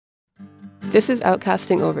This is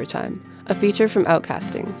Outcasting Overtime, a feature from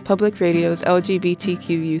Outcasting, Public Radio's LGBTQ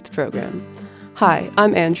youth program. Hi,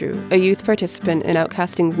 I'm Andrew, a youth participant in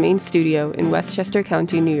Outcasting's main studio in Westchester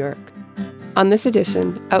County, New York. On this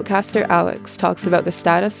edition, Outcaster Alex talks about the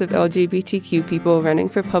status of LGBTQ people running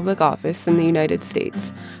for public office in the United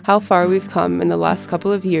States, how far we've come in the last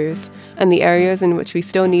couple of years, and the areas in which we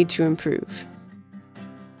still need to improve.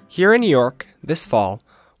 Here in New York, this fall,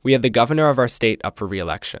 we have the governor of our state up for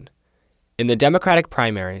re-election. In the Democratic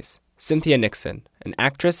primaries, Cynthia Nixon, an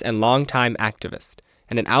actress and longtime activist,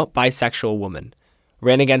 and an out bisexual woman,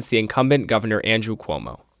 ran against the incumbent Governor Andrew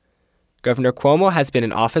Cuomo. Governor Cuomo has been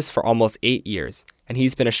in office for almost 8 years, and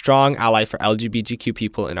he's been a strong ally for LGBTQ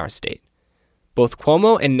people in our state. Both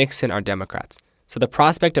Cuomo and Nixon are Democrats, so the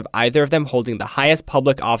prospect of either of them holding the highest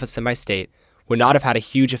public office in my state would not have had a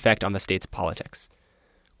huge effect on the state's politics.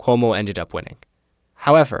 Cuomo ended up winning.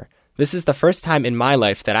 However, this is the first time in my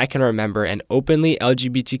life that I can remember an openly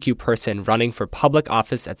LGBTQ person running for public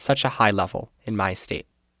office at such a high level in my state.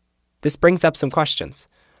 This brings up some questions.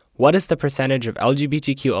 What is the percentage of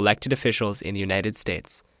LGBTQ elected officials in the United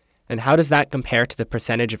States? And how does that compare to the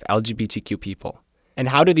percentage of LGBTQ people? And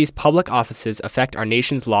how do these public offices affect our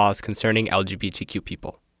nation's laws concerning LGBTQ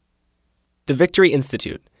people? The Victory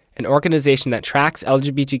Institute, an organization that tracks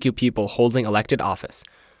LGBTQ people holding elected office,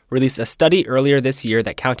 released a study earlier this year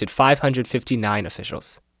that counted 559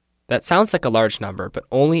 officials. That sounds like a large number, but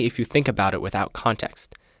only if you think about it without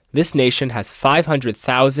context. This nation has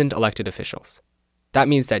 500,000 elected officials. That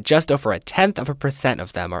means that just over 0.1%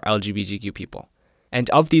 of them are LGBTQ people. And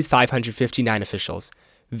of these 559 officials,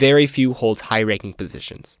 very few hold high-ranking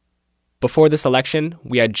positions. Before this election,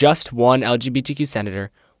 we had just one LGBTQ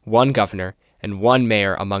senator, one governor, and one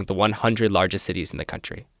mayor among the 100 largest cities in the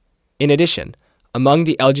country. In addition, among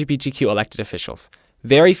the LGBTQ elected officials,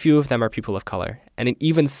 very few of them are people of color, and an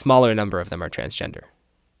even smaller number of them are transgender.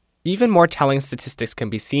 Even more telling statistics can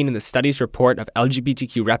be seen in the study's report of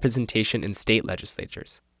LGBTQ representation in state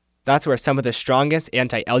legislatures. That's where some of the strongest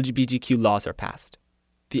anti-LGBTQ laws are passed.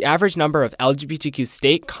 The average number of LGBTQ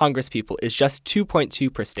state congresspeople is just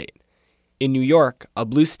 2.2 per state. In New York, a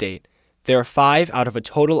blue state, there are 5 out of a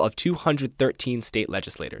total of 213 state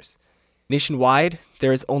legislators. Nationwide,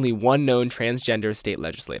 there is only one known transgender state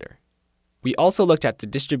legislator. We also looked at the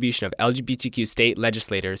distribution of LGBTQ state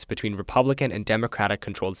legislators between Republican and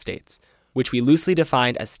Democratic-controlled states, which we loosely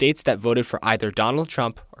defined as states that voted for either Donald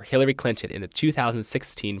Trump or Hillary Clinton in the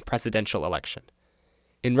 2016 presidential election.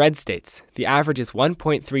 In red states, the average is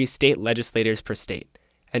 1.3 state legislators per state,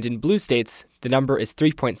 and in blue states, the number is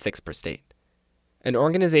 3.6 per state. An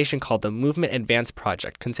organization called the Movement Advance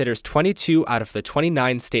Project considers 22 out of the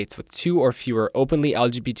 29 states with 2 or fewer openly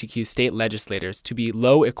LGBTQ state legislators to be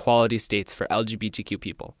low equality states for LGBTQ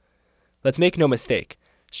people. Let's make no mistake,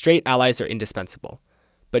 straight allies are indispensable,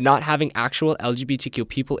 but not having actual LGBTQ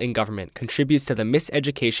people in government contributes to the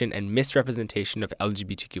miseducation and misrepresentation of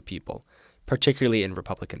LGBTQ people, particularly in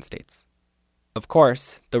Republican states. Of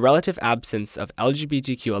course, the relative absence of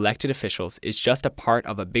LGBTQ elected officials is just a part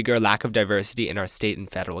of a bigger lack of diversity in our state and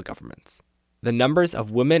federal governments. The numbers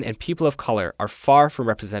of women and people of color are far from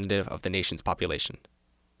representative of the nation's population.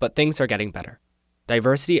 But things are getting better.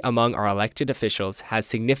 Diversity among our elected officials has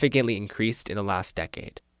significantly increased in the last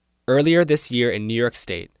decade. Earlier this year in New York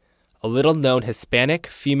State, a little-known Hispanic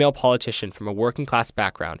female politician from a working-class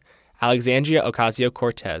background, Alexandria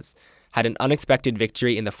Ocasio-Cortez, had an unexpected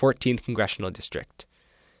victory in the 14th Congressional District.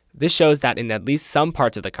 This shows that in at least some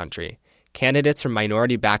parts of the country, candidates from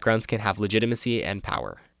minority backgrounds can have legitimacy and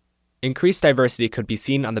power. Increased diversity could be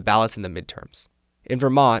seen on the ballots in the midterms. In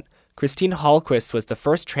Vermont, Christine Hallquist was the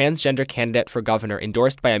first transgender candidate for governor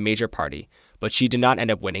endorsed by a major party, but she did not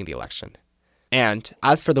end up winning the election. And,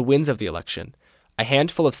 as for the wins of the election, a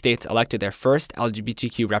handful of states elected their first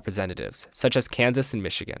LGBTQ representatives, such as Kansas and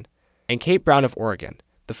Michigan. And Kate Brown of Oregon,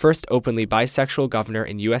 the first openly bisexual governor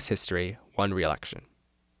in U.S. history, won re-election.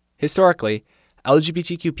 Historically,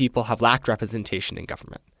 LGBTQ people have lacked representation in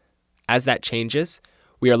government. As that changes,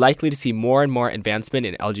 we are likely to see more and more advancement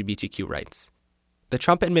in LGBTQ rights. The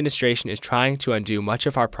Trump administration is trying to undo much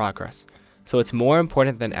of our progress, so it's more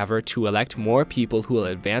important than ever to elect more people who will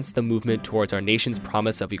advance the movement towards our nation's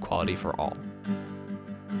promise of equality for all.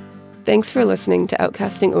 Thanks for listening to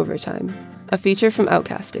Outcasting Overtime, a feature from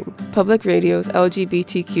Outcasting, Public Radio's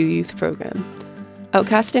LGBTQ youth program.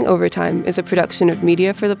 Outcasting Overtime is a production of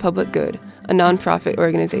Media for the Public Good, a nonprofit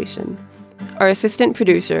organization. Our assistant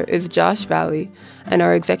producer is Josh Valley, and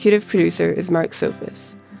our executive producer is Mark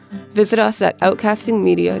Sophis. Visit us at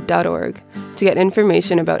outcastingmedia.org to get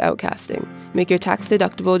information about outcasting, make your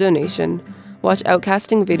tax-deductible donation, Watch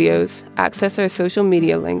Outcasting videos, access our social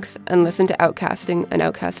media links, and listen to Outcasting and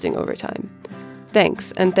Outcasting Overtime.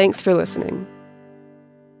 Thanks, and thanks for listening.